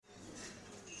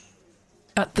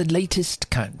At the latest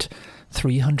count,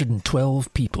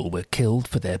 312 people were killed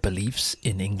for their beliefs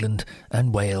in England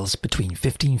and Wales between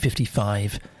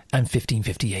 1555 and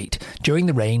 1558 during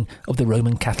the reign of the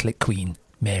Roman Catholic Queen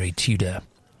Mary Tudor.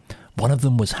 One of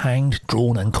them was hanged,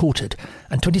 drawn and quartered,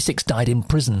 and 26 died in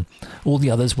prison. All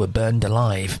the others were burned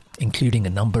alive, including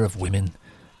a number of women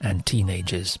and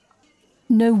teenagers.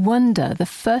 No wonder the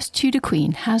first Tudor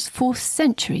queen has for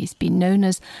centuries been known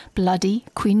as Bloody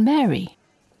Queen Mary.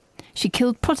 She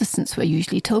killed Protestants, we're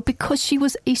usually told, because she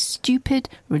was a stupid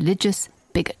religious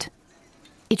bigot.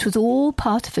 It was all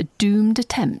part of a doomed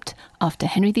attempt after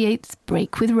Henry VIII's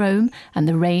break with Rome and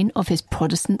the reign of his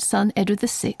Protestant son Edward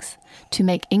VI to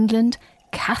make England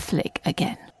Catholic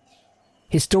again.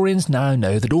 Historians now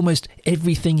know that almost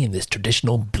everything in this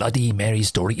traditional Bloody Mary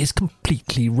story is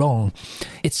completely wrong.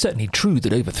 It's certainly true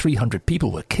that over 300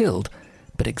 people were killed,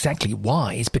 but exactly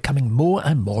why is becoming more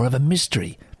and more of a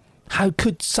mystery. How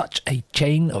could such a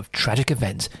chain of tragic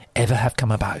events ever have come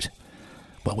about?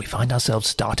 Well, we find ourselves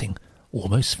starting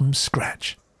almost from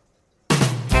scratch.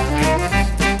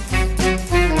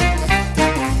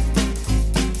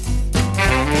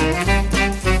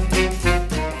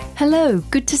 Hello,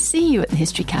 good to see you at the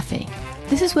History Cafe.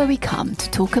 This is where we come to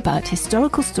talk about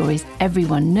historical stories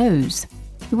everyone knows.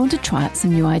 We want to try out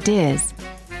some new ideas.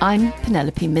 I'm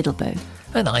Penelope Middlebow.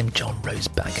 And I'm John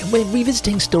Rosebank, and we're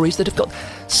revisiting stories that have got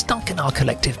stuck in our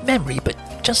collective memory but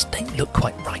just don't look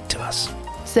quite right to us.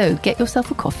 So get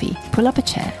yourself a coffee, pull up a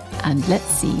chair, and let's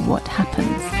see what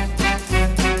happens.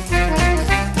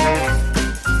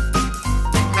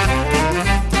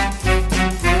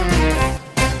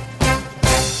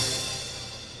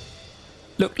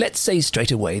 Look, let's say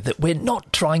straight away that we're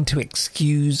not trying to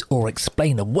excuse or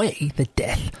explain away the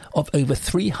death of over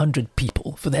 300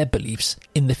 people for their beliefs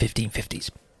in the 1550s.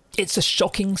 It's a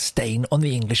shocking stain on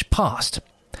the English past.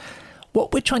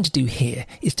 What we're trying to do here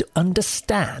is to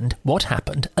understand what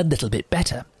happened a little bit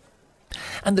better.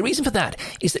 And the reason for that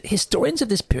is that historians of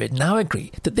this period now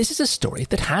agree that this is a story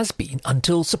that has been,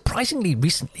 until surprisingly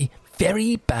recently,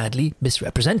 very badly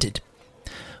misrepresented.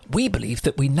 We believe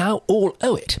that we now all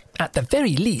owe it, at the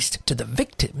very least, to the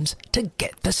victims to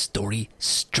get the story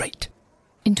straight.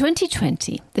 In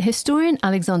 2020, the historian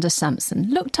Alexander Sampson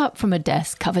looked up from a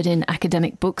desk covered in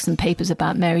academic books and papers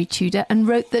about Mary Tudor and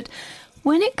wrote that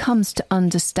when it comes to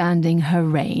understanding her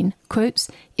reign, quotes,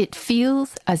 it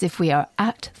feels as if we are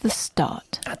at the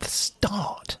start. At the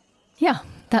start? Yeah,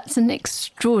 that's an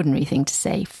extraordinary thing to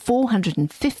say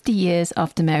 450 years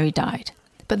after Mary died.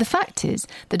 But the fact is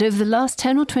that over the last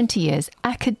 10 or 20 years,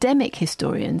 academic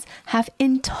historians have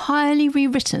entirely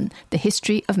rewritten the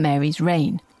history of Mary's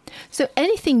reign. So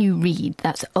anything you read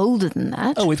that's older than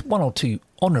that, with one or two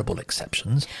honourable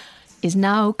exceptions, is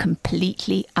now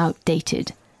completely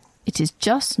outdated. It is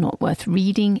just not worth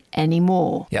reading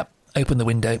anymore. Yep, open the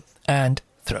window and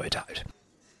throw it out.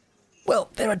 Well,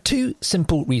 there are two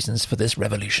simple reasons for this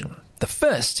revolution. The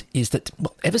first is that,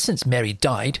 ever since Mary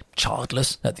died,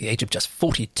 childless, at the age of just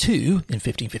 42 in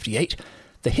 1558,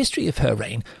 the history of her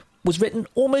reign was written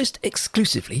almost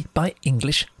exclusively by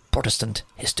English Protestant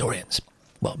historians.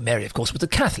 Well, Mary, of course, was a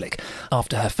Catholic.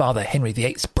 After her father Henry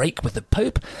VIII's break with the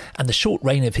Pope and the short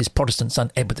reign of his Protestant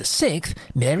son Edward VI,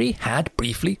 Mary had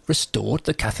briefly restored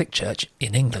the Catholic Church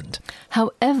in England.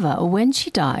 However, when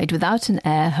she died without an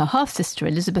heir, her half-sister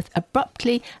Elizabeth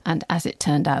abruptly, and as it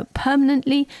turned out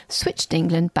permanently, switched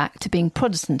England back to being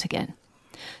Protestant again.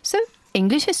 So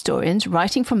English historians,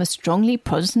 writing from a strongly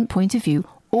Protestant point of view,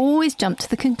 always jumped to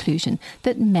the conclusion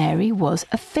that Mary was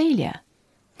a failure.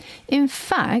 In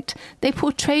fact, they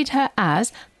portrayed her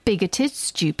as bigoted,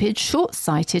 stupid,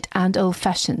 short-sighted and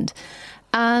old-fashioned.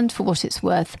 And, for what it's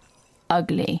worth,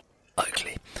 ugly.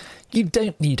 Ugly. You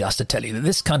don't need us to tell you that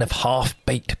this kind of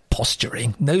half-baked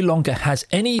posturing no longer has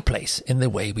any place in the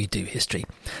way we do history.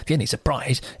 The only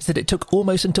surprise is that it took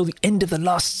almost until the end of the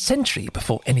last century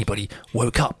before anybody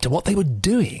woke up to what they were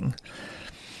doing.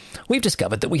 We've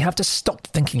discovered that we have to stop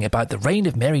thinking about the reign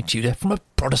of Mary Tudor from a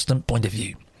Protestant point of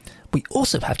view. We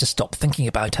also have to stop thinking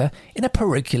about her in a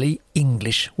parochially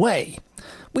English way.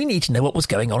 We need to know what was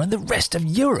going on in the rest of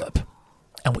Europe.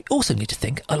 And we also need to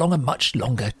think along a much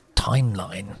longer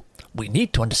timeline. We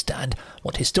need to understand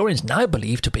what historians now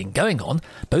believe to have been going on,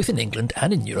 both in England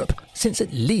and in Europe, since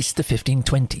at least the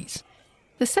 1520s.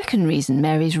 The second reason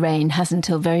Mary's reign has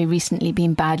until very recently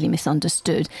been badly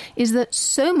misunderstood is that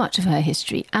so much of her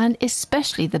history, and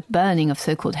especially the burning of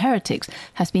so-called heretics,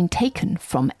 has been taken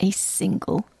from a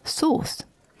single source.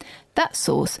 That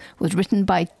source was written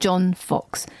by John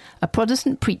Foxe, a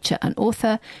Protestant preacher and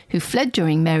author who fled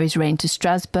during Mary's reign to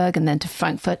Strasbourg and then to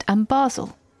Frankfurt and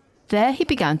Basel. There he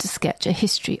began to sketch a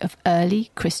history of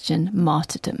early Christian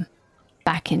martyrdom.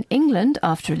 Back in England,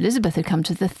 after Elizabeth had come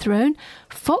to the throne,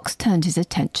 Fox turned his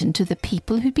attention to the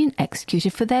people who'd been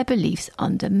executed for their beliefs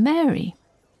under Mary.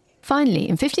 Finally,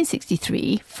 in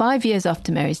 1563, 5 years after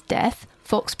Mary's death,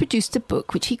 Fox produced a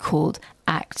book which he called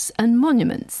Acts and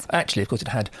Monuments. Actually, of course, it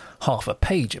had half a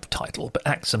page of title, but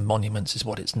Acts and Monuments is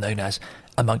what it's known as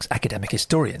amongst academic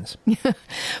historians.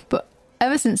 But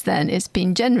ever since then, it's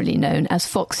been generally known as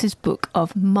Fox's Book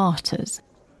of Martyrs.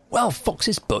 Well,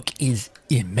 Fox's book is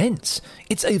immense.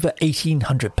 It's over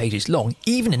 1,800 pages long,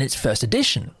 even in its first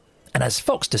edition. And as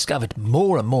Fox discovered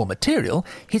more and more material,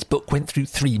 his book went through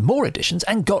 3 more editions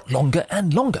and got longer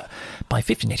and longer. By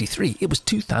 1583, it was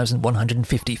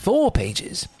 2,154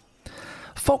 pages.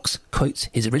 Fox quotes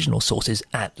his original sources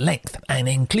at length and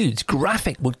includes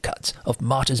graphic woodcuts of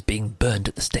martyrs being burned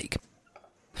at the stake.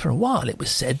 For a while, it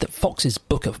was said that Fox's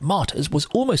Book of Martyrs was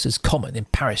almost as common in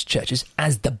parish churches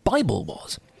as the Bible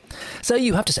was. So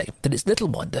you have to say that it's little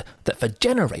wonder that for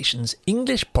generations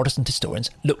English Protestant historians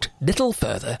looked little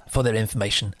further for their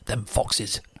information than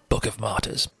Fox's Book of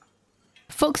Martyrs.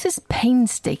 Fox's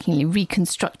painstakingly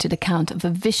reconstructed account of a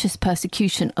vicious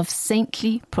persecution of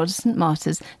saintly Protestant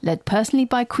martyrs led personally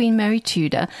by Queen Mary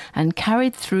Tudor and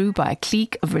carried through by a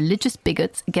clique of religious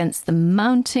bigots against the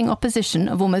mounting opposition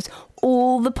of almost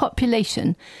all the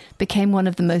population became one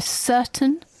of the most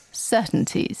certain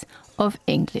certainties of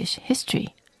English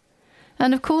history.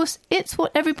 And of course, it's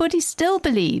what everybody still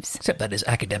believes. Except that as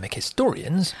academic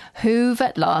historians, who've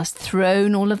at last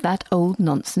thrown all of that old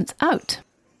nonsense out.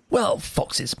 Well,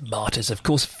 Fox's Martyrs, of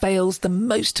course, fails the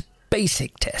most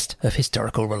basic test of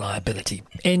historical reliability.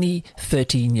 Any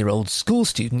 13-year-old school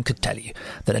student could tell you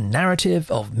that a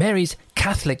narrative of Mary's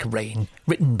Catholic reign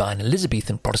written by an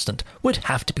Elizabethan Protestant would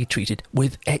have to be treated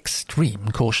with extreme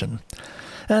caution.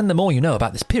 And the more you know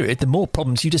about this period, the more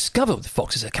problems you discover with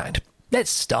Fox's account. Let's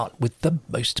start with the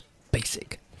most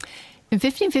basic. In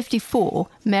 1554,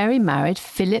 Mary married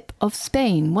Philip of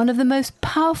Spain, one of the most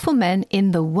powerful men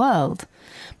in the world.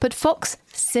 But Fox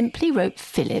simply wrote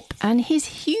Philip and his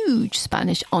huge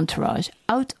Spanish entourage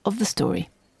out of the story.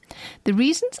 The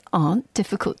reasons aren't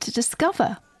difficult to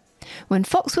discover. When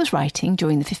Fox was writing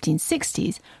during the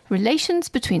 1560s, relations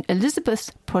between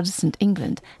Elizabeth's Protestant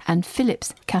England and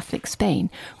Philip's Catholic Spain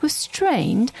were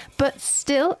strained, but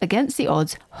still against the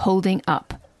odds holding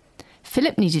up.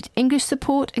 Philip needed English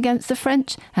support against the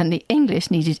French, and the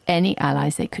English needed any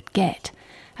allies they could get.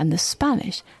 And the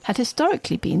Spanish had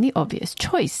historically been the obvious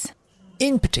choice.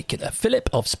 In particular, Philip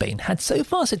of Spain had so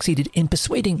far succeeded in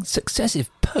persuading successive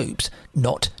popes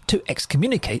not to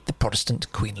excommunicate the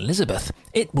Protestant Queen Elizabeth.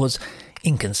 It was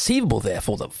inconceivable,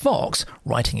 therefore, that Fox,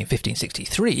 writing in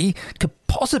 1563, could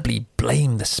possibly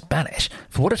blame the Spanish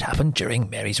for what had happened during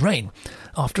Mary's reign.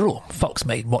 After all, Fox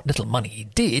made what little money he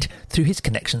did through his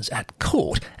connections at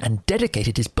court and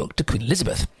dedicated his book to Queen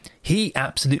Elizabeth. He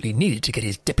absolutely needed to get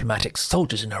his diplomatic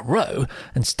soldiers in a row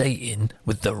and stay in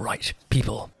with the right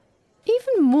people.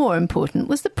 Even more important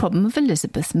was the problem of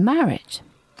Elizabeth's marriage.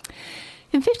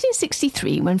 In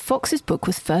 1563, when Fox's book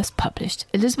was first published,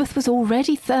 Elizabeth was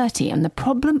already 30, and the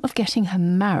problem of getting her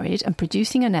married and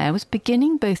producing an heir was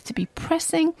beginning both to be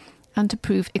pressing and to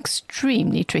prove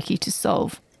extremely tricky to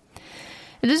solve.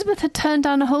 Elizabeth had turned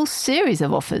down a whole series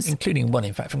of offers. Including one,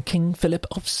 in fact, from King Philip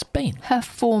of Spain. Her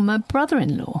former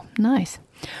brother-in-law. Nice.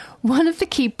 One of the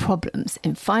key problems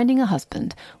in finding a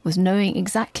husband was knowing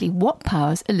exactly what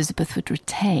powers Elizabeth would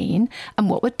retain and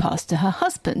what would pass to her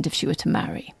husband if she were to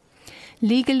marry.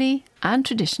 Legally and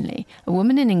traditionally, a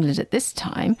woman in England at this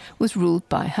time was ruled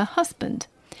by her husband.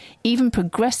 Even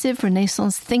progressive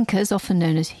Renaissance thinkers, often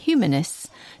known as humanists,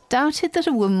 doubted that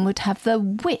a woman would have the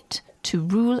wit to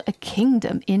rule a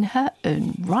kingdom in her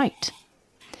own right.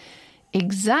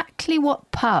 Exactly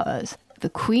what powers the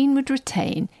Queen would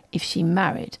retain if she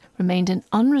married remained an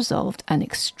unresolved and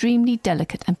extremely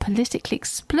delicate and politically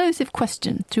explosive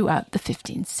question throughout the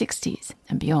 1560s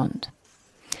and beyond.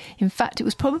 In fact, it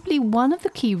was probably one of the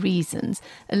key reasons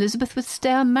Elizabeth would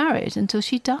stay unmarried until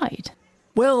she died.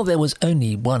 Well, there was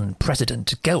only one precedent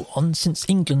to go on, since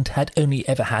England had only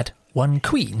ever had one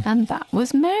queen. And that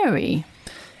was Mary.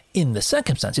 In the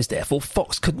circumstances, therefore,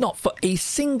 Fox could not for a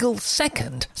single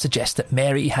second suggest that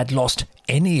Mary had lost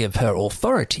any of her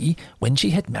authority when she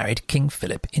had married King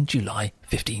Philip in July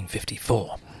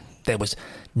 1554. There was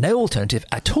no alternative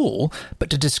at all but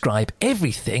to describe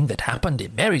everything that happened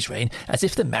in Mary's reign as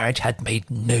if the marriage had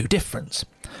made no difference.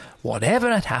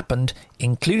 Whatever had happened,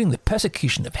 including the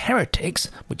persecution of heretics,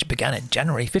 which began in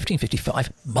January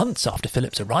 1555, months after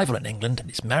Philip's arrival in England and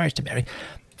his marriage to Mary,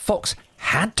 Fox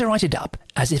had to write it up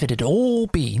as if it had all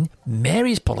been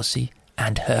Mary's policy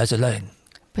and hers alone.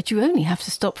 But you only have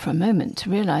to stop for a moment to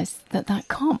realise that that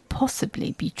can't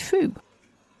possibly be true.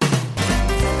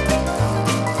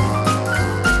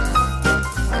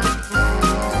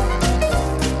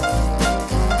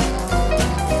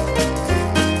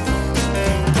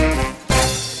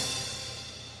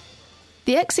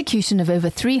 The execution of over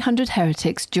 300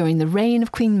 heretics during the reign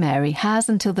of Queen Mary has,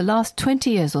 until the last 20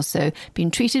 years or so,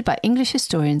 been treated by English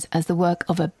historians as the work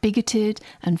of a bigoted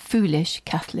and foolish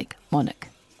Catholic monarch.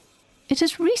 It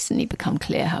has recently become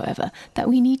clear, however, that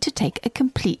we need to take a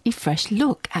completely fresh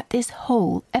look at this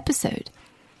whole episode.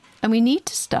 And we need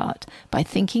to start by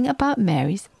thinking about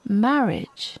Mary's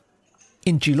marriage.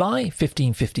 In July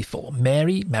 1554,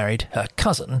 Mary married her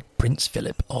cousin, Prince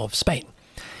Philip of Spain.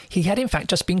 He had in fact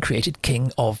just been created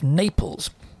King of Naples.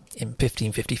 In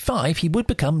 1555, he would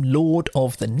become Lord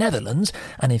of the Netherlands,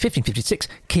 and in 1556,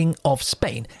 King of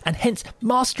Spain, and hence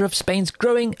master of Spain's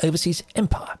growing overseas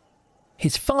empire.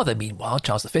 His father, meanwhile,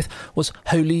 Charles V, was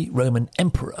Holy Roman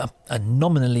Emperor, a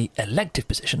nominally elective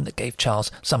position that gave Charles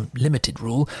some limited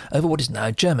rule over what is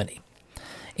now Germany.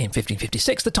 In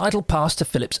 1556, the title passed to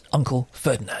Philip's uncle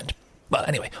Ferdinand. Well,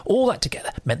 anyway, all that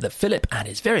together meant that Philip and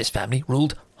his various family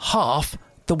ruled half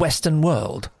the Western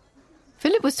world.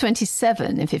 Philip was 27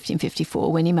 in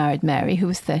 1554 when he married Mary, who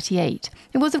was 38.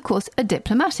 It was, of course, a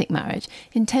diplomatic marriage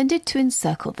intended to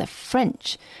encircle the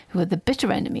French, who were the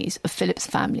bitter enemies of Philip's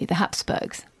family, the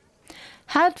Habsburgs.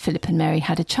 Had Philip and Mary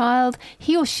had a child,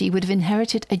 he or she would have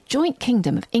inherited a joint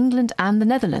kingdom of England and the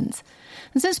Netherlands.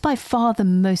 And since by far the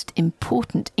most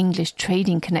important English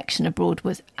trading connection abroad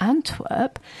was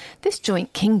Antwerp, this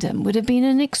joint kingdom would have been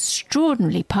an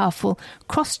extraordinarily powerful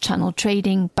cross-channel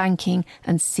trading, banking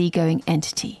and seagoing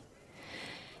entity.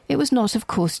 It was not, of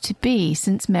course, to be,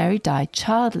 since Mary died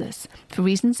childless, for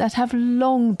reasons that have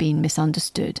long been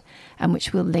misunderstood and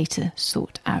which we'll later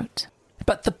sort out.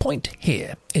 But the point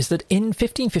here is that in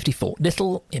 1554,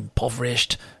 little,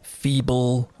 impoverished,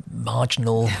 feeble,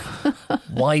 marginal,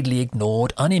 widely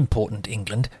ignored, unimportant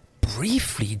England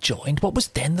briefly joined what was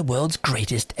then the world's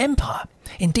greatest empire.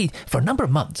 Indeed, for a number of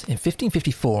months in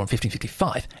 1554 and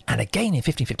 1555, and again in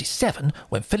 1557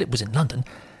 when Philip was in London,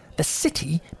 the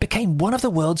city became one of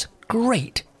the world's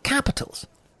great capitals.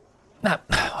 Now,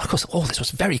 of course, all this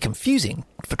was very confusing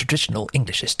for traditional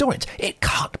English historians. It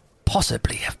can't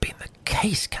possibly have been the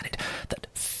case, can it, that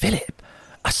Philip,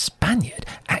 a Spaniard,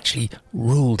 actually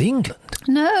ruled England?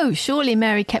 No, surely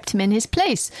Mary kept him in his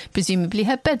place, presumably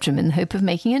her bedroom, in the hope of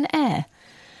making an heir.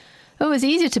 Oh, it was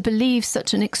easier to believe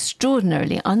such an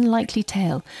extraordinarily unlikely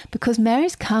tale because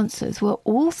Mary's counsellors were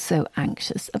also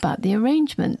anxious about the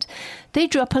arrangement. They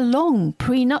drew up a long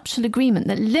prenuptial agreement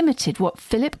that limited what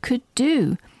Philip could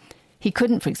do. He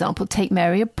couldn't, for example, take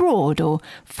Mary abroad or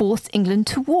force England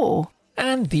to war.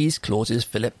 And these clauses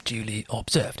Philip duly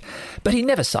observed. But he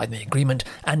never signed the agreement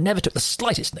and never took the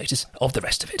slightest notice of the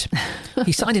rest of it.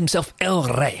 He signed himself El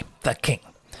Rey, the king.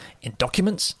 In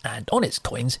documents and on its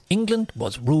coins, England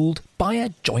was ruled by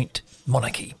a joint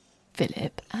monarchy.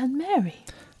 Philip and Mary.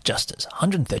 Just as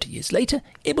 130 years later,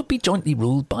 it would be jointly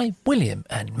ruled by William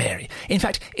and Mary. In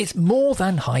fact, it's more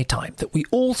than high time that we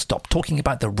all stopped talking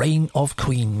about the reign of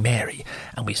Queen Mary,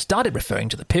 and we started referring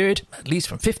to the period, at least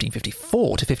from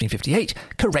 1554 to 1558,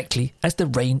 correctly as the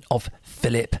reign of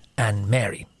Philip and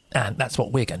Mary. And that's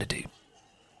what we're going to do.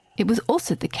 It was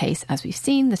also the case, as we've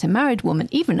seen, that a married woman,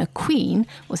 even a queen,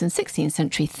 was in 16th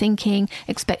century thinking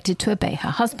expected to obey her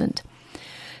husband.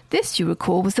 This, you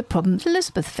recall, was the problem that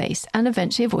Elizabeth faced and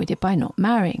eventually avoided by not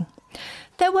marrying.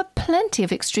 There were plenty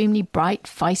of extremely bright,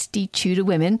 feisty Tudor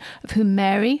women, of whom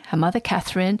Mary, her mother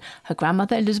Catherine, her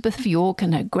grandmother Elizabeth of York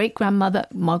and her great-grandmother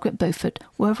Margaret Beaufort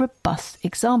were robust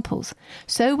examples.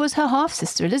 So was her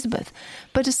half-sister Elizabeth.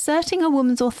 But asserting a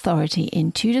woman's authority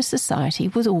in Tudor society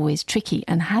was always tricky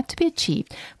and had to be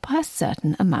achieved by a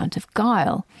certain amount of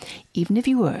guile, even if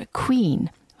you were a queen.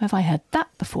 Have I heard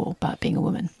that before about being a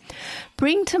woman?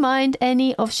 Bring to mind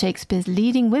any of Shakespeare's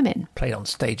leading women. Played on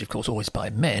stage, of course, always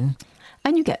by men.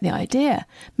 And you get the idea.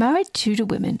 Married Tudor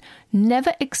women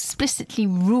never explicitly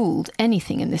ruled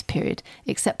anything in this period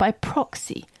except by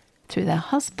proxy through their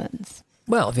husbands.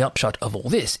 Well, the upshot of all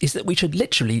this is that we should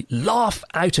literally laugh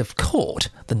out of court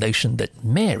the notion that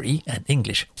Mary, an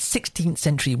English 16th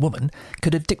century woman,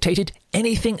 could have dictated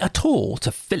anything at all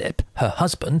to Philip, her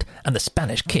husband, and the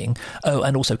Spanish king,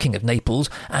 and also King of Naples,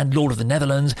 and Lord of the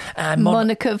Netherlands, and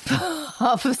monarch of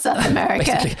half of South America.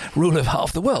 Basically, ruler of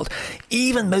half the world.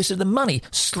 Even most of the money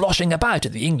sloshing about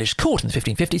at the English court in the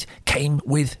 1550s came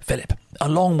with Philip,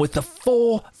 along with the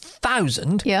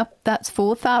 4,000... Yeah, that's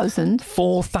 4,000.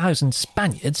 4,000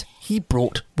 Spaniards he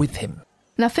brought with him.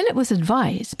 Now, Philip was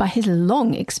advised by his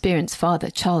long-experienced father,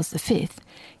 Charles V,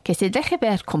 que se deje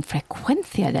ver con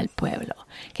frecuencia del pueblo,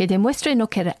 que demuestre no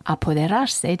querer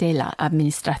apoderarse de la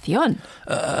administración.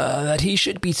 That he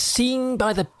should be seen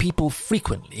by the people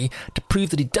frequently to prove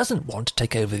that he doesn't want to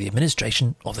take over the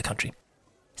administration of the country.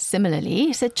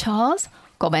 Similarly, said Charles,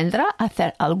 convendrá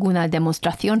hacer alguna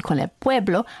demostración con el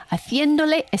pueblo,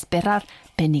 haciéndole esperar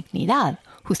benignidad,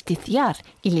 justiciar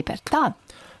y libertad.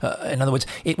 In other words,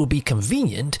 it would be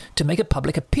convenient to make a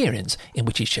public appearance in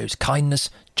which he shows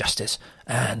kindness, justice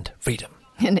and freedom.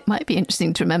 And it might be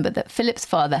interesting to remember that Philip's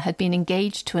father had been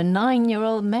engaged to a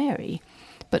 9-year-old Mary,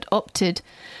 but opted,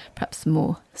 perhaps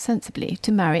more sensibly,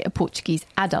 to marry a Portuguese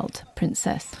adult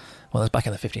princess. Well, that's back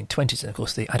in the 1520s, and of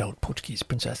course the adult Portuguese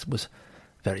princess was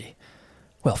very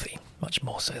wealthy, much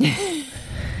more so than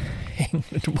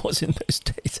England was in those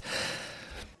days.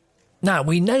 Now,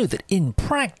 we know that in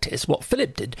practice, what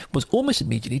Philip did was almost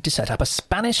immediately to set up a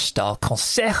Spanish-style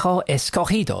Consejo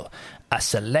Escogido, a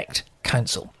select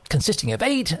council, consisting of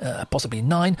 8, possibly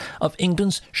 9, of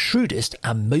England's shrewdest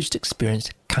and most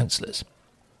experienced councillors.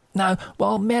 Now,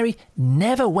 while Mary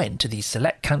never went to these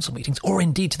select council meetings, or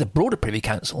indeed to the broader Privy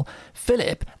Council,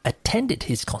 Philip attended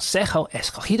his Consejo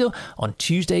Escogido on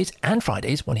Tuesdays and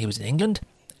Fridays when he was in England,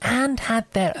 and had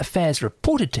their affairs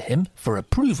reported to him for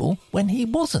approval when he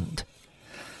wasn't.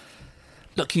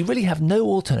 Look, you really have no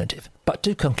alternative but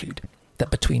to conclude that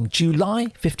between July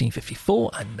 1554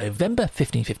 and November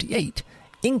 1558,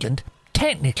 England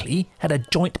technically had a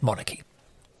joint monarchy,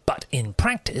 but in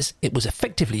practice it was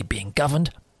effectively being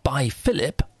governed by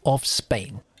Philip of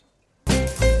Spain.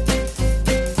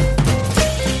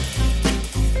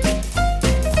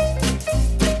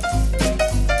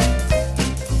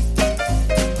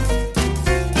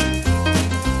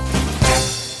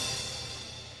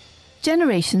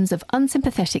 Generations of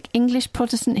unsympathetic English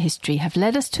Protestant history have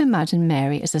led us to imagine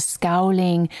Mary as a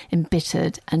scowling,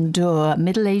 embittered and dour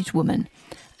middle-aged woman,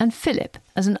 and Philip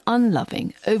as an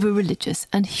unloving, over-religious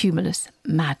and humourless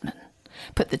madman.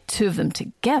 Put the two of them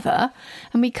together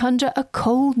and we conjure a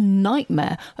cold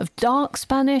nightmare of dark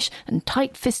Spanish and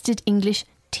tight-fisted English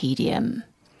tedium.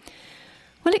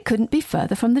 Well, it couldn't be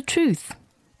further from the truth.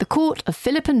 The court of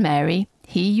Philip and Mary,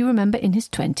 he, you remember, in his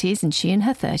 20s and she in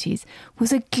her 30s,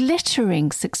 was a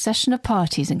glittering succession of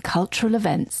parties and cultural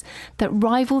events that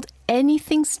rivalled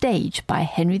anything staged by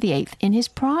Henry VIII in his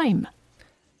prime.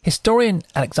 Historian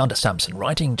Alexander Sampson,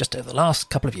 writing just over the last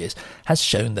couple of years, has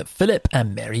shown that Philip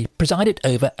and Mary presided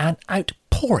over an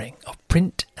outpouring of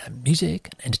print and music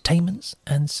and entertainments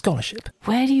and scholarship.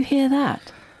 Where do you hear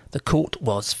that? The court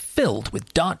was filled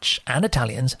with Dutch and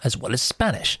Italians as well as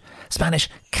Spanish. Spanish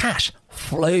cash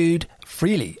flowed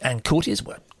freely and courtiers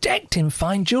were decked in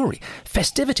fine jewellery.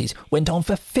 Festivities went on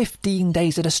for 15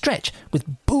 days at a stretch, with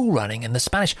bull running and the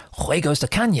Spanish Juegos de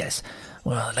Cañas,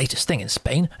 well, the latest thing in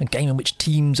Spain, a game in which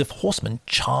teams of horsemen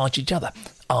charge each other,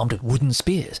 armed with wooden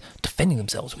spears, defending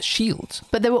themselves with shields.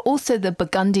 But there were also the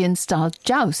Burgundian-style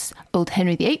jousts, old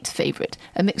Henry VIII's favourite,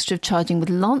 a mixture of charging with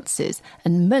lances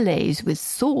and melees with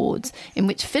swords, in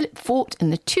which Philip fought in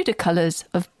the Tudor colours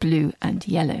of blue and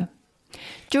yellow.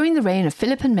 During the reign of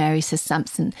Philip and Mary, says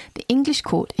Sampson, the English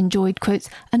court enjoyed, quotes,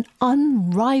 an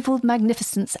unrivalled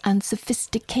magnificence and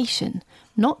sophistication,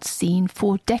 not seen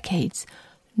for decades,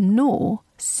 nor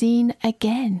seen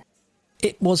again.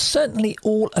 It was certainly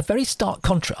all a very stark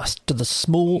contrast to the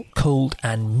small, cold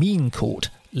and mean court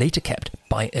later kept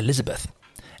by Elizabeth.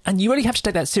 And you really have to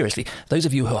take that seriously, those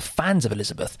of you who are fans of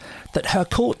Elizabeth, that her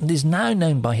court is now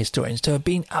known by historians to have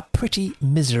been a pretty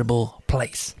miserable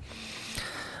place.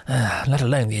 Let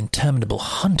alone the interminable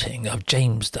hunting of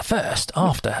James I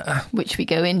after her. Which we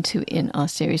go into in our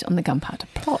series on the Gunpowder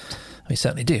Plot. We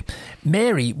certainly do.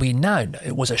 Mary, we now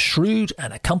know, was a shrewd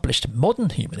and accomplished modern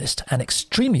humanist and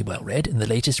extremely well-read in the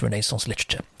latest Renaissance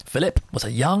literature. Philip was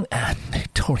a young and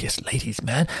notorious ladies'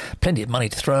 man, plenty of money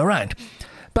to throw around.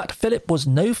 But Philip was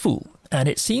no fool, and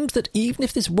it seems that even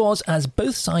if this was, as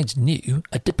both sides knew,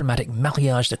 a diplomatic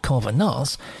mariage de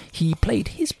convenance, he played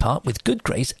his part with good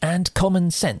grace and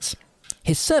common sense.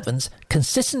 His servants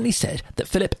consistently said that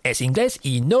Philip es inglés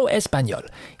y no español.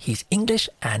 He's English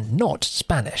and not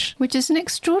Spanish. Which is an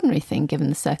extraordinary thing given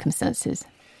the circumstances.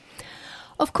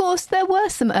 Of course, there were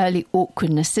some early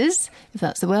awkwardnesses, if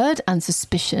that's the word, and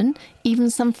suspicion, even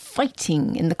some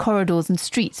fighting in the corridors and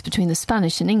streets between the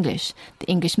Spanish and English. The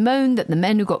English moaned that the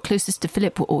men who got closest to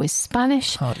Philip were always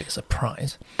Spanish. Hardly a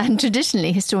surprise. And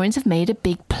traditionally, historians have made a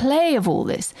big play of all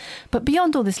this. But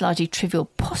beyond all this largely trivial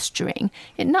posturing,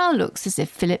 it now looks as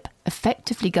if Philip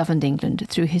effectively governed England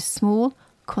through his small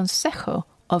Consejo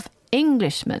of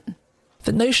Englishmen.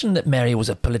 The notion that Mary was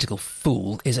a political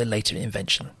fool is a later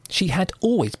invention. She had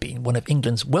always been one of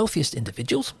England's wealthiest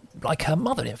individuals, like her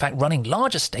mother, in fact, running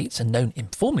large estates and known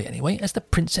informally anyway as the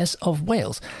Princess of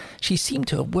Wales. She seemed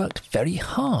to have worked very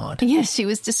hard. Yes, she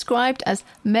was described as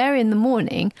Mary in the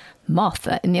morning,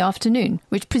 Martha in the afternoon,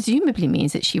 which presumably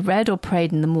means that she read or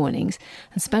prayed in the mornings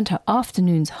and spent her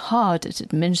afternoons hard at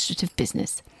administrative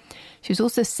business. She was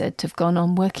also said to have gone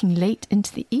on working late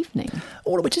into the evening.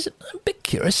 All of which is a bit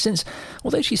curious, since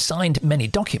although she signed many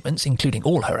documents, including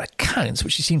all her accounts,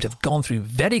 which she seemed to have gone through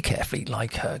very carefully,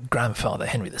 like her grandfather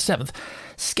Henry VII,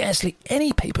 scarcely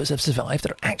any papers have survived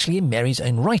that are actually in Mary's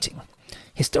own writing.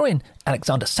 Historian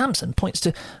Alexander Sampson points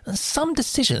to some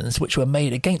decisions which were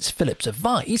made against Philip's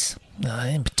advice,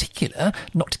 in particular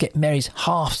not to get Mary's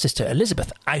half-sister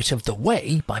Elizabeth out of the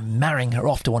way by marrying her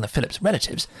off to one of Philip's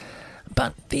relatives.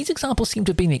 But these examples seem to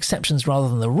have been the exceptions rather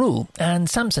than the rule, and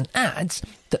Sampson adds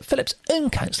that Philip's own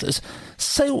counsellors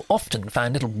so often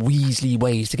found little weaselly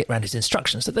ways to get round his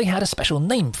instructions that they had a special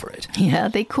name for it. Yeah,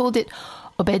 they called it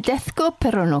obedezco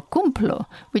pero no cumplo,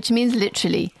 which means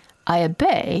literally, I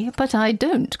obey, but I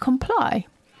don't comply.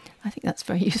 I think that's a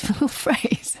very useful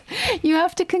phrase. You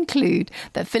have to conclude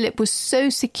that Philip was so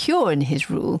secure in his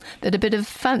rule that a bit of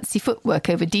fancy footwork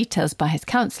over details by his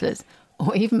counsellors,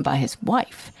 or even by his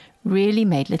wife, really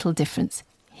made little difference.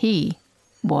 He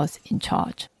was in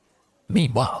charge.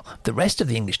 Meanwhile, the rest of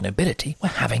the English nobility were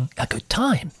having a good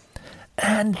time.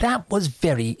 And that was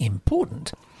very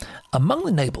important. Among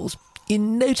the nobles,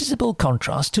 in noticeable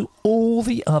contrast to all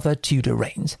the other Tudor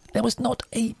reigns, there was not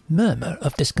a murmur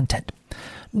of discontent.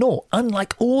 Nor,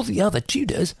 unlike all the other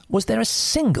Tudors, was there a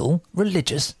single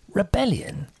religious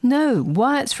rebellion. No,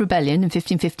 Wyatt's rebellion in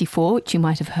 1554, which you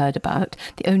might have heard about,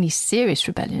 the only serious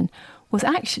rebellion, was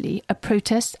actually a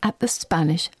protest at the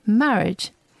Spanish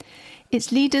marriage. Its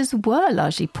leaders were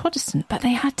largely Protestant, but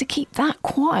they had to keep that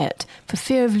quiet for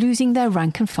fear of losing their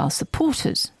rank-and-file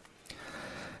supporters.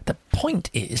 The point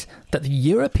is that the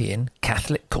European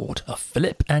Catholic court of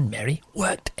Philip and Mary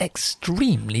worked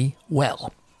extremely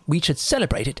well. We should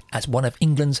celebrate it as one of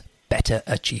England's better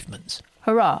achievements.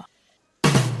 Hurrah!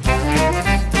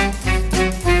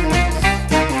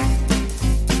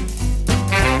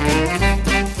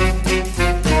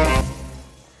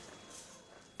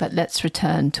 But let's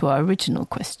return to our original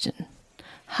question.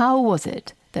 How was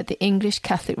it that the English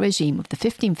Catholic regime of the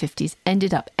 1550s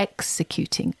ended up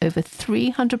executing over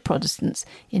 300 Protestants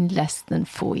in less than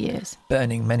 4 years?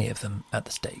 Burning many of them at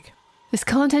the stake. This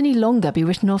can't any longer be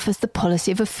written off as the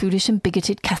policy of a foolish and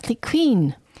bigoted Catholic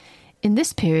queen. In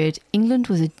this period, England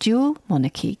was a dual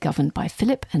monarchy governed by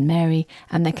Philip and Mary,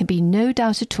 and there can be no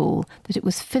doubt at all that it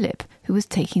was Philip who was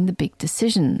taking the big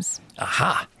decisions.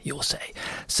 Aha, you'll say.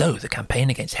 So the campaign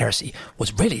against heresy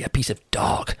was really a piece of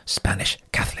dark Spanish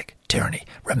Catholic tyranny.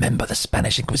 Remember the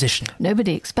Spanish Inquisition.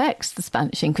 Nobody expects the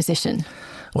Spanish Inquisition.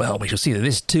 Well, we shall see that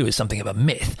this too is something of a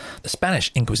myth. The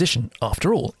Spanish Inquisition,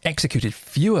 after all, executed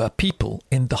fewer people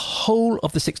in the whole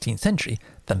of the 16th century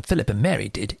than Philip and Mary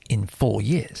did in 4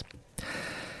 years.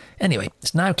 Anyway,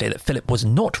 it's now clear that Philip was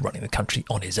not running the country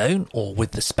on his own or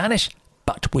with the Spanish,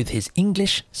 but with his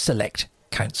English Select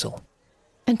Council.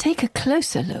 And take a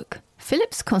closer look.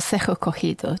 Philip's Consejo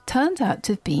Cogido turned out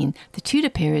to have been the Tudor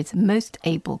period's most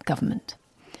able government.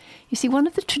 You see, one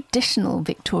of the traditional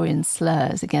Victorian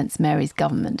slurs against Mary's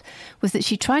government was that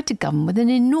she tried to govern with an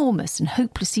enormous and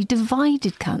hopelessly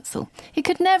divided council. It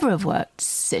could never have worked,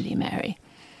 silly Mary.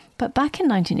 But back in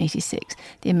 1986,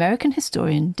 the American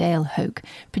historian Dale Hoke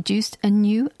produced a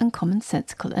new and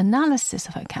commonsensical analysis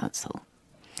of her council.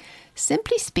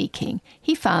 Simply speaking,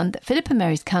 he found that Philip and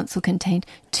Mary's council contained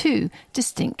two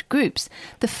distinct groups.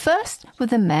 The first were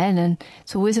the men, and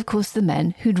it's always, of course, the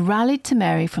men who'd rallied to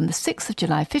Mary from the 6th of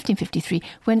July 1553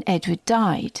 when Edward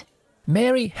died.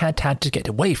 Mary had had to get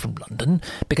away from London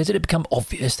because it had become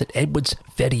obvious that Edward's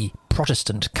very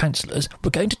Protestant councillors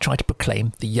were going to try to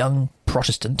proclaim the young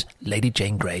Protestant Lady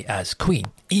Jane Grey as Queen,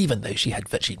 even though she had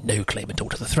virtually no claim at all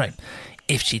to the throne.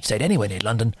 If she'd stayed anywhere near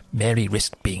London, Mary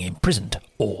risked being imprisoned,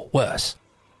 or worse.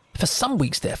 For some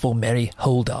weeks, therefore, Mary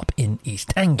holed up in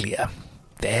East Anglia.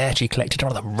 There she collected a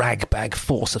rather rag-bag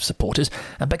force of supporters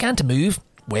and began to move,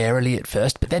 warily at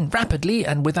first, but then rapidly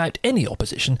and without any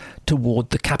opposition, toward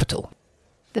the capital.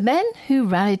 The men who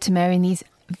rallied to Mary in these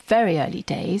very early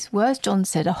days were, as John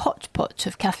said, a hodgepodge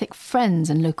of Catholic friends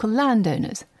and local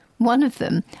landowners. One of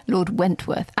them, Lord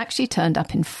Wentworth, actually turned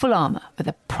up in full armour with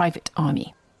a private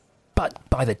army. But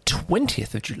by the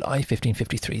 20th of July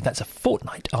 1553, that's a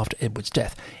fortnight after Edward's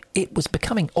death, it was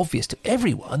becoming obvious to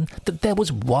everyone that there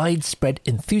was widespread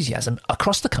enthusiasm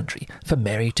across the country for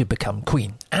Mary to become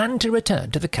queen and to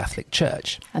return to the Catholic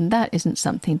Church. And that isn't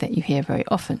something that you hear very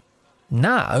often.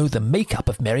 Now the makeup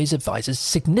of Mary's advisers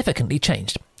significantly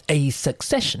changed. A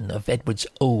succession of Edward's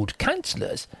old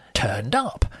councillors turned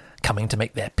up, coming to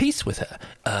make their peace with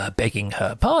her, begging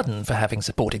her pardon for having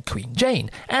supported Queen Jane,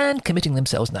 and committing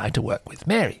themselves now to work with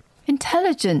Mary.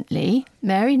 Intelligently,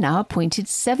 Mary now appointed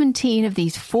 17 of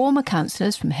these former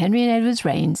councillors from Henry and Edward's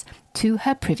reigns to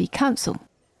her Privy Council.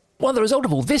 Well, the result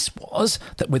of all this was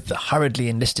that with the hurriedly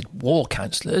enlisted war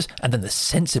councillors and then the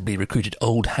sensibly recruited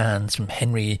old hands from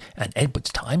Henry and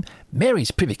Edward's time,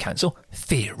 Mary's Privy Council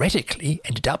theoretically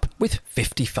ended up with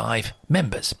 55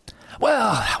 members.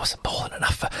 Well, that was more than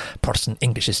enough for Protestant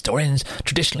English historians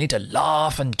traditionally to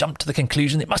laugh and jump to the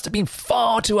conclusion it must have been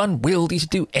far too unwieldy to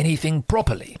do anything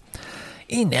properly.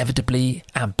 Inevitably,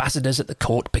 ambassadors at the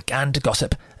court began to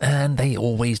gossip, and they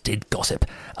always did gossip,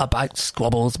 about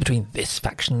squabbles between this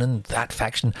faction and that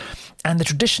faction, and the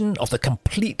tradition of the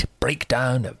complete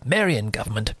breakdown of Marian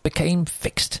government became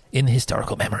fixed in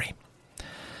historical memory.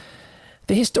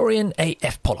 The historian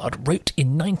A.F. Pollard wrote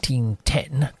in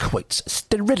 1910, quotes,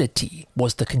 "Sterility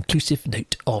was the conclusive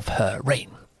note of her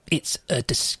reign. It's a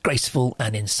disgraceful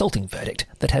and insulting verdict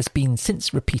that has been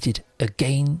since repeated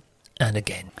again and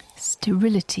again."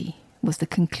 Sterility was the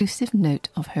conclusive note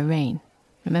of her reign.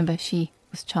 Remember, she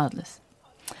was childless.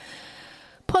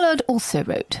 Pollard also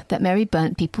wrote that Mary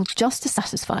burnt people just to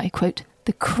satisfy, quote,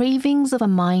 "the cravings of a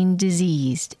mind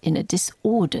diseased in a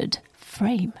disordered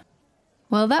frame."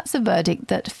 Well, that's a verdict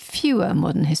that fewer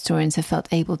modern historians have felt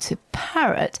able to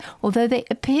parrot, although they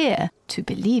appear to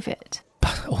believe it.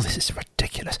 All this is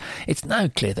ridiculous. It's now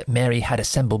clear that Mary had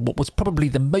assembled what was probably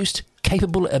the most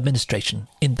capable administration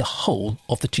in the whole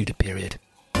of the Tudor period.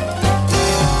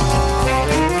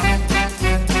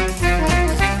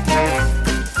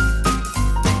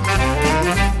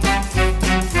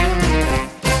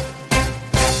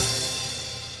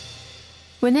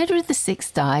 When Edward VI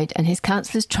died and his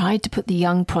councillors tried to put the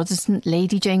young Protestant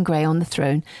Lady Jane Grey on the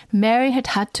throne, Mary had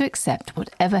to accept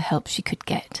whatever help she could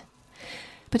get.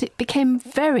 But it became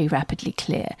very rapidly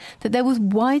clear that there was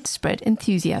widespread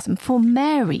enthusiasm for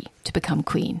Mary to become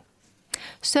queen.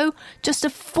 So, just a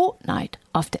fortnight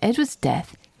after Edward's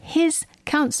death, his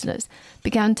councillors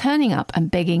began turning up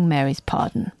and begging Mary's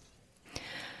pardon.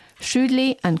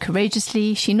 Shrewdly and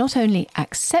courageously, she not only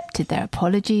accepted their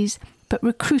apologies, but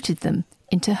recruited them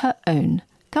into her own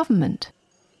government.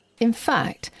 In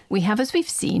fact, we have, as we've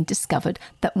seen, discovered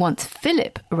that once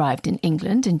Philip arrived in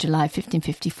England in July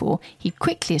 1554, he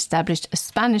quickly established a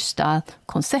Spanish-style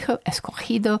Consejo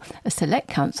Escogido, a select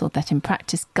council that in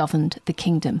practice governed the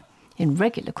kingdom, in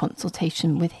regular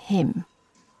consultation with him.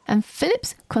 And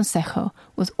Philip's Consejo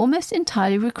was almost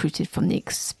entirely recruited from the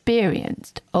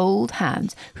experienced old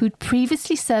hands who'd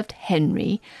previously served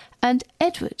Henry and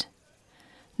Edward.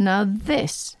 Now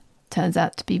this turns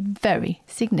out to be very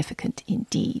significant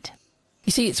indeed.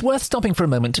 You see, it's worth stopping for a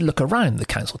moment to look around the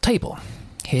council table.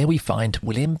 Here we find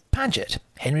William Paget,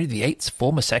 Henry VIII's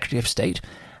former Secretary of State,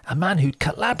 a man who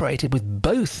collaborated with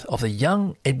both of the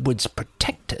young Edward's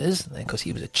protectors, because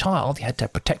he was a child, he had to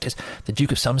have protectors, the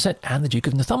Duke of Somerset and the Duke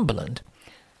of Northumberland.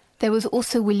 There was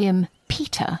also William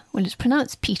Petre, well it's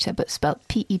pronounced Peter but spelt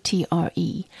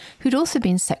P-E-T-R-E, who'd also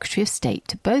been Secretary of State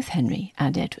to both Henry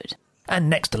and Edward. And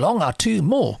next along are two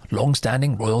more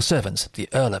long-standing royal servants, the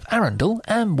Earl of Arundel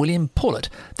and William Paulet,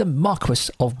 the Marquess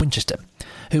of Winchester,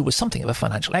 who was something of a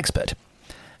financial expert.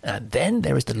 And then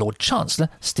there is the Lord Chancellor,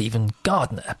 Stephen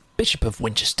Gardiner, Bishop of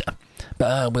Winchester.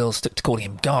 But we'll stick to calling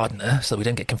him Gardiner so we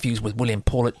don't get confused with William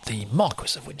Paulet, the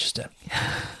Marquess of Winchester.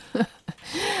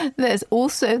 There's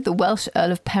also the Welsh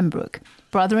Earl of Pembroke,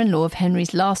 brother-in-law of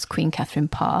Henry's last Queen Catherine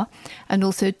Parr, and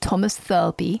also Thomas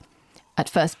Thirlby, at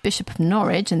first Bishop of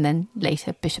Norwich and then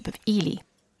later Bishop of Ely.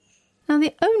 Now,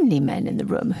 the only men in the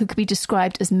room who could be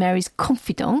described as Mary's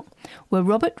confidant were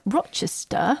Robert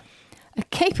Rochester, a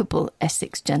capable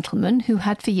Essex gentleman who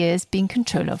had for years been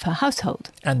controller of her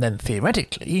household. And then,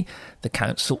 theoretically, the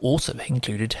council also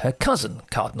included her cousin,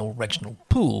 Cardinal Reginald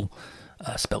Pole,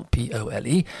 spelled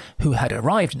P-O-L-E, who had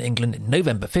arrived in England in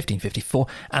November 1554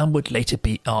 and would later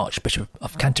be Archbishop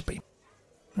of Canterbury.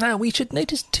 Now, we should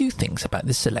notice two things about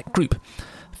this select group.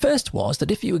 First was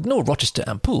that if you ignore Rochester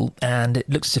and Pole, and it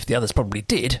looks as if the others probably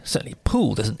did, certainly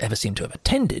Pole doesn't ever seem to have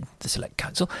attended the Select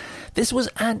Council, this was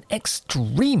an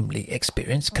extremely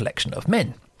experienced collection of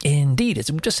men. Indeed,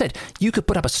 as we just said, you could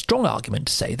put up a strong argument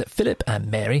to say that Philip and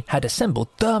Mary had assembled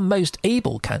the most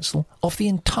able council of the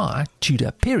entire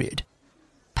Tudor period.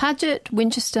 Paget,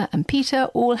 Winchester and Peter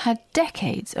all had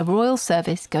decades of royal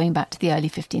service going back to the early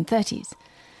 1530s.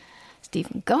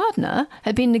 Stephen Gardiner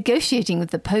had been negotiating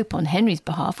with the Pope on Henry's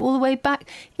behalf all the way back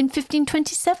in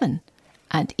 1527.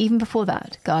 And even before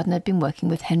that, Gardiner had been working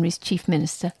with Henry's chief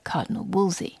minister, Cardinal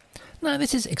Wolsey. Now,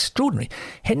 this is extraordinary.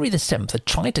 Henry VII had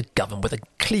tried to govern with a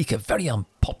clique of very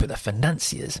unpopular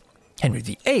financiers. Henry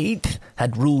VIII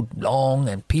had ruled long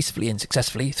and peacefully and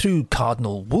successfully through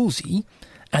Cardinal Wolsey,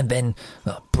 and then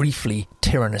briefly,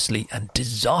 tyrannously and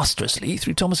disastrously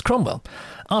through Thomas Cromwell.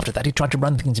 After that, he tried to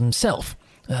run things himself,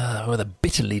 with a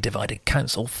bitterly divided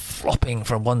council flopping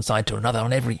from one side to another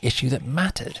on every issue that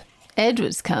mattered.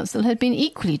 Edward's council had been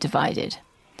equally divided.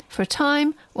 For a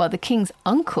time, while the king's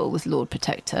uncle was Lord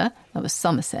Protector, that was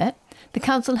Somerset, the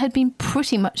council had been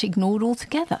pretty much ignored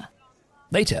altogether.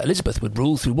 Later, Elizabeth would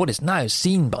rule through what is now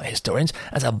seen by historians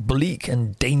as a bleak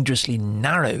and dangerously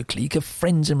narrow clique of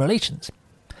friends and relations.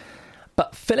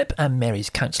 But Philip and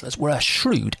Mary's councillors were a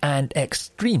shrewd and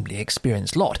extremely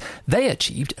experienced lot. They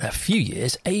achieved in a few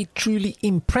years a truly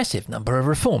impressive number of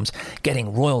reforms,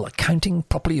 getting royal accounting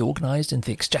properly organised in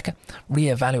the Exchequer,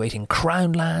 re-evaluating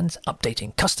crown lands,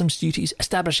 updating customs duties,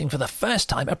 establishing for the first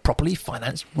time a properly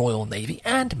financed Royal Navy,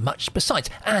 and much besides.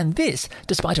 And this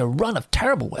despite a run of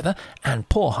terrible weather and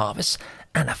poor harvests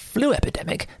and a flu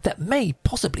epidemic that may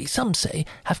possibly, some say,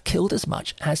 have killed as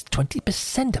much as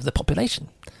 20% of the population.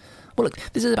 Well, look,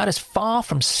 this is about as far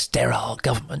from sterile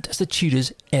government as the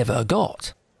Tudors ever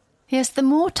got. Yes, the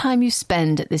more time you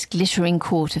spend at this glittering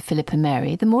court of Philip and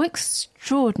Mary, the more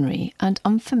extraordinary and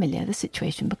unfamiliar the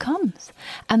situation becomes,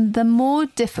 and the more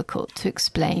difficult to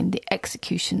explain the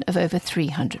execution of over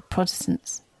 300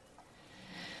 Protestants.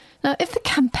 Now, if the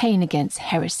campaign against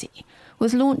heresy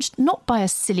was launched not by a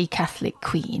silly Catholic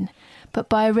queen, but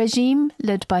by a regime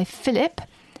led by Philip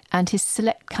and his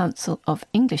select council of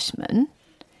Englishmen,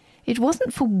 it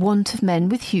wasn't for want of men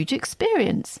with huge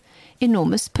experience,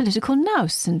 enormous political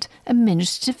nous and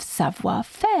administrative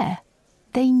savoir-faire.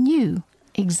 They knew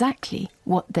exactly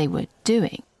what they were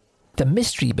doing. The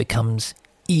mystery becomes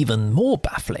even more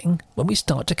baffling when we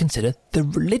start to consider the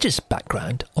religious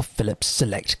background of Philip's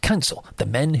select council, the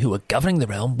men who were governing the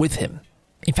realm with him.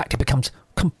 In fact, it becomes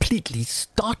completely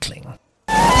startling.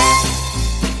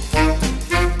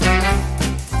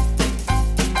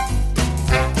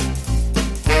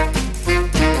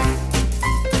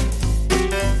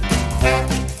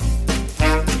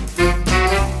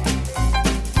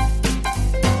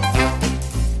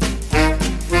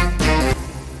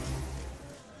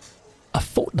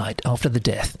 After the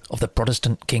death of the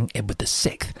Protestant King Edward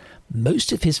VI,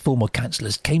 most of his former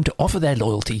councillors came to offer their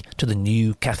loyalty to the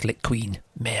new Catholic Queen,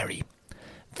 Mary.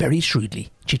 Very shrewdly,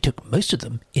 she took most of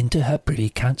them into her Privy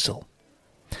Council.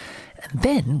 And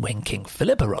then, when King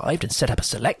Philip arrived and set up a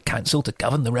select council to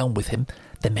govern the realm with him,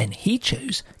 the men he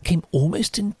chose came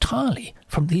almost entirely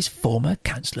from these former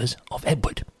councillors of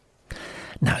Edward.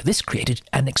 Now, this created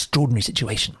an extraordinary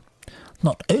situation.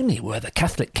 Not only were the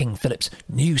Catholic King Philip's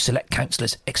new select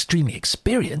councillors extremely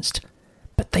experienced,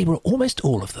 but they were almost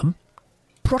all of them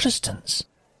Protestants.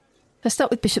 Let's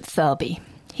start with Bishop Thirlby.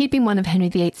 He'd been one of Henry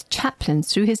VIII's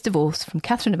chaplains through his divorce from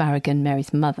Catherine of Aragon,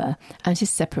 Mary's mother, and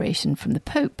his separation from the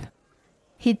Pope.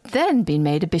 He'd then been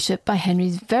made a bishop by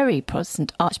Henry's very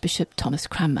Protestant Archbishop Thomas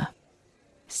Cranmer.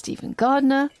 Stephen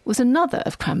Gardiner was another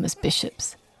of Cranmer's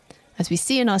bishops. As we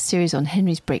see in our series on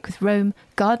Henry's break with Rome,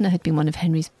 Gardiner had been one of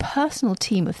Henry's personal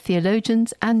team of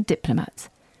theologians and diplomats.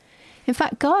 In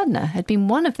fact, Gardiner had been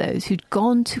one of those who'd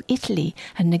gone to Italy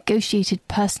and negotiated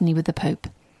personally with the Pope.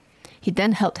 He'd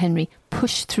then helped Henry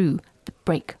push through the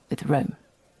break with Rome.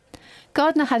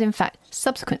 Gardiner had in fact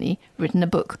subsequently written a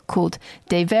book called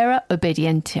De Vera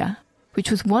Obedientia,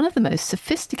 which was one of the most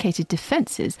sophisticated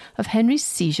defences of Henry's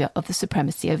seizure of the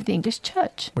supremacy over the English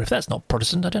Church. Well, if that's not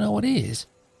Protestant, I don't know what is.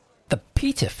 The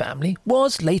Peter family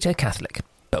was later Catholic,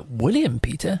 but William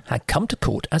Peter had come to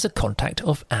court as a contact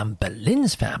of Anne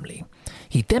Boleyn's family.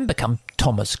 He'd then become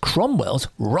Thomas Cromwell's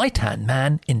right-hand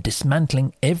man in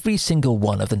dismantling every single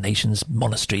one of the nation's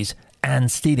monasteries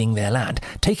and stealing their land,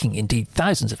 taking indeed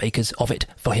thousands of acres of it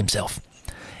for himself.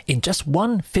 In just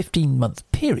one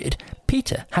 15-month period,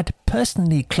 Peter had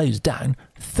personally closed down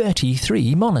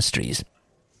 33 monasteries.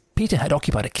 Peter had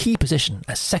occupied a key position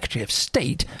as Secretary of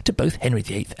State to both Henry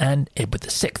VIII and Edward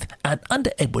VI, and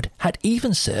under Edward had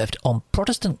even served on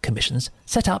Protestant commissions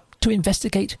set up to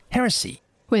investigate heresy.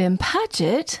 William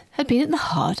Paget had been at the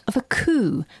heart of a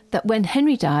coup that, when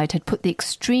Henry died, had put the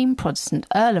extreme Protestant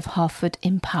Earl of Hertford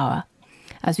in power.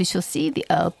 As we shall see, the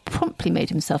Earl promptly made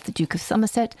himself the Duke of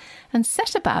Somerset and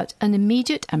set about an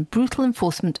immediate and brutal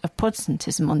enforcement of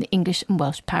Protestantism on the English and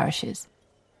Welsh parishes.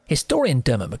 Historian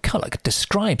Dermot McCulloch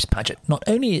describes Paget not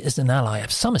only as an ally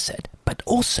of Somerset, but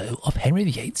also of Henry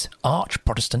VIII's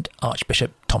arch-Protestant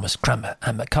Archbishop Thomas Cranmer,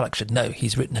 and McCulloch should know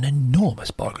he's written an enormous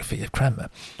biography of Cranmer.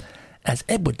 As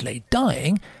Edward lay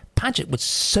dying, Paget was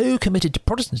so committed to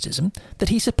Protestantism that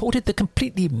he supported the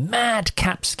completely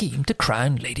madcap scheme to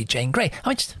crown Lady Jane Grey.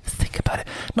 I mean, just think about it.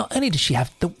 Not only did she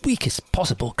have the weakest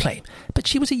possible claim, but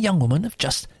she was a young woman of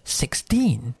just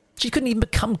 16. She couldn't even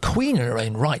become queen in her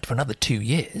own right for another 2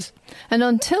 years. And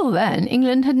until then,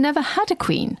 England had never had a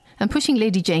queen, and pushing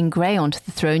Lady Jane Grey onto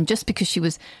the throne just because she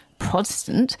was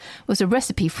Protestant was a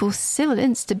recipe for civil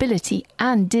instability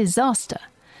and disaster.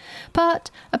 But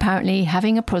apparently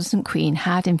having a Protestant queen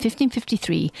had in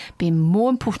 1553 been more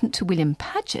important to William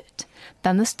Paget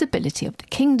than the stability of the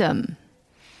kingdom.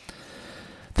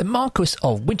 The Marquis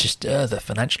of Winchester, the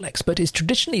financial expert, is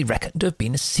traditionally reckoned to have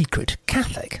been a secret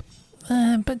Catholic.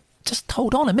 But just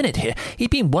hold on a minute here.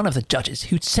 He'd been one of the judges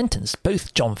who'd sentenced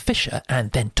both John Fisher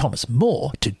and then Thomas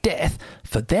More to death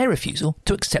for their refusal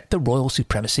to accept the royal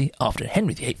supremacy after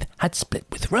Henry VIII had split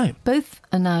with Rome. Both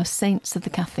are now saints of the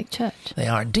Catholic Church. They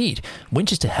are indeed.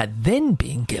 Winchester had then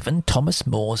been given Thomas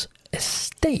More's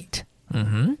estate.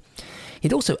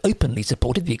 He'd also openly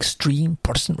supported the extreme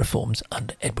Protestant reforms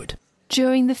under Edward.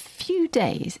 During the few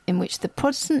days in which the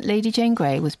Protestant Lady Jane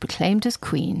Grey was proclaimed as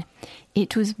Queen,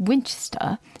 it was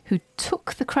Winchester who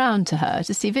took the crown to her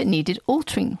to see if it needed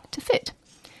altering to fit.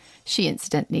 She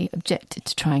incidentally objected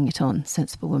to trying it on.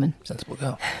 Sensible woman. Sensible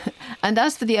girl. And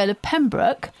as for the Earl of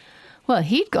Pembroke, well,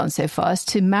 he'd gone so far as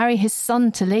to marry his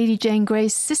son to Lady Jane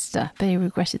Grey's sister, but he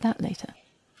regretted that later.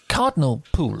 Cardinal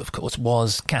Pole, of course,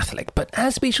 was Catholic, but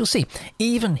as we shall see,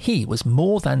 even he was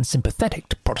more than sympathetic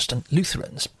to Protestant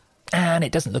Lutherans. And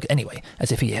it doesn't look anyway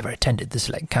as if he ever attended the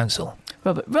Select Council.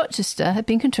 Robert Rochester had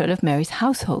been controller of Mary's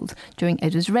household during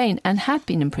Edward's reign and had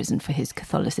been imprisoned for his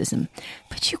Catholicism.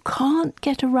 But you can't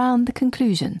get around the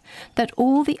conclusion that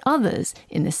all the others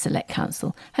in this Select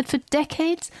Council had for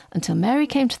decades, until Mary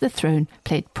came to the throne,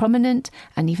 played prominent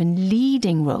and even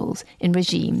leading roles in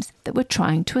regimes that were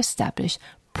trying to establish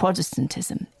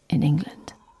Protestantism in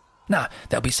England. Now,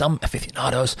 there'll be some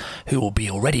aficionados who will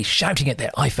be already shouting at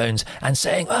their iPhones and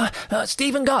saying,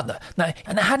 Stephen Gardiner. Now,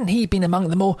 and hadn't he been among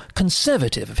the more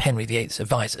conservative of Henry VIII's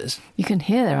advisors? You can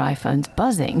hear their iPhones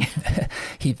buzzing.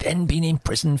 He'd then been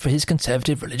imprisoned for his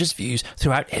conservative religious views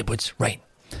throughout Edward's reign.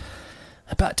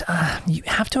 But you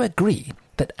have to agree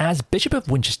that as Bishop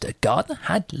of Winchester, Gardiner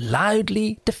had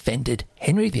loudly defended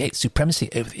Henry VIII's supremacy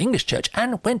over the English Church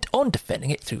and went on defending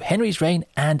it through Henry's reign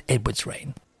and Edward's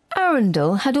reign.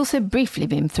 Arundel had also briefly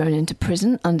been thrown into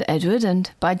prison under Edward,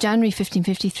 and by January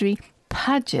 1553,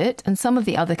 Paget and some of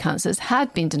the other councillors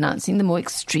had been denouncing the more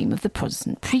extreme of the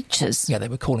Protestant preachers. Yeah, they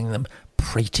were calling them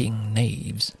prating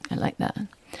knaves. I like that.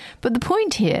 But the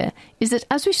point here is that,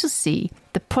 as we shall see,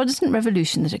 the Protestant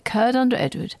revolution that occurred under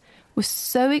Edward was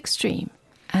so extreme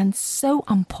and so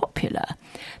unpopular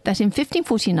that in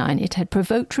 1549 it had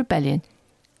provoked rebellion,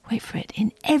 wait for it,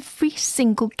 in every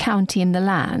single county in the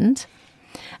land,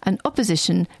 and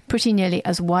opposition pretty nearly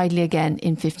as widely again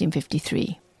in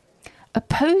 1553.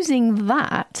 Opposing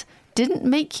that didn't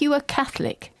make you a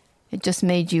Catholic. It just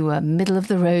made you a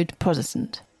middle-of-the-road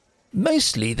Protestant.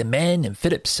 Mostly the men in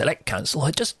Philip's Select Council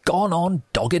had just gone on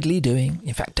doggedly doing,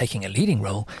 in fact taking a leading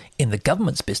role, in the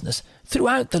government's business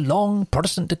throughout the long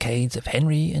Protestant decades of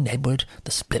Henry and Edward,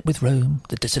 the split with Rome,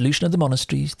 the dissolution of the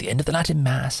monasteries, the end of the Latin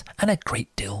Mass, and a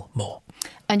great deal more.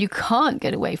 And you can't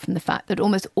get away from the fact that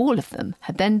almost all of them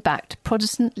had then backed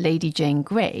Protestant Lady Jane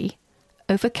Grey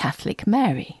over Catholic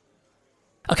Mary.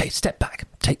 OK, step back.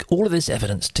 Take all of this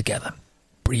evidence together.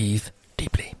 Breathe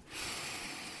deeply.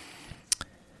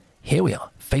 Here we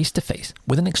are, face to face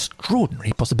with an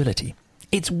extraordinary possibility.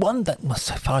 It's one that, well,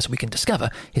 so far as we can discover,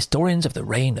 historians of the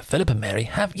reign of Philip and Mary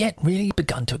have yet really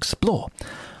begun to explore.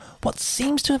 What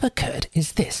seems to have occurred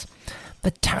is this. The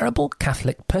terrible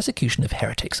Catholic persecution of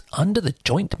heretics under the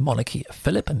joint monarchy of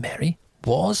Philip and Mary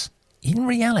was, in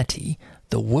reality,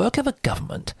 the work of a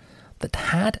government that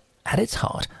had at its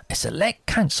heart a select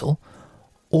council,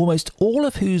 almost all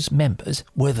of whose members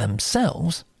were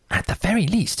themselves, at the very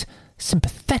least,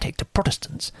 sympathetic to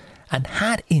Protestants, and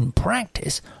had in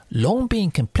practice long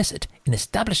been complicit in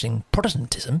establishing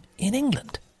Protestantism in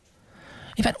England.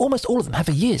 In fact, almost all of them have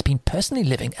for years been personally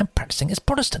living and practicing as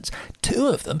Protestants. 2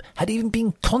 of them had even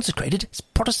been consecrated as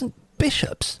Protestant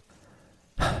bishops.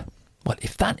 Well,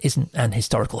 if that isn't an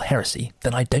historical heresy,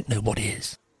 then I don't know what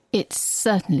is. It's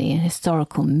certainly an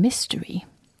historical mystery,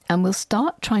 and we'll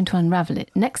start trying to unravel it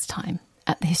next time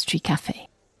at the History Café.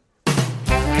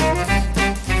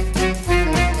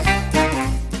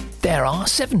 There are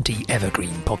 70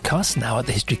 evergreen podcasts now at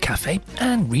the History Cafe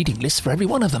and reading lists for every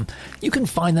one of them. You can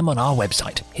find them on our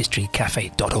website,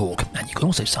 historycafe.org, and you can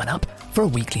also sign up for a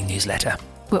weekly newsletter.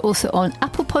 We're also on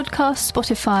Apple Podcasts,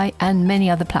 Spotify and many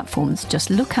other platforms. Just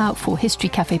look out for History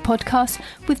Cafe Podcasts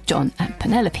with John and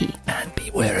Penelope. And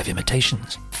beware of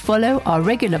imitations. Follow our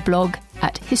regular blog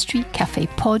at History Cafe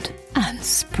Pod and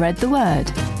spread the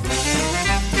word.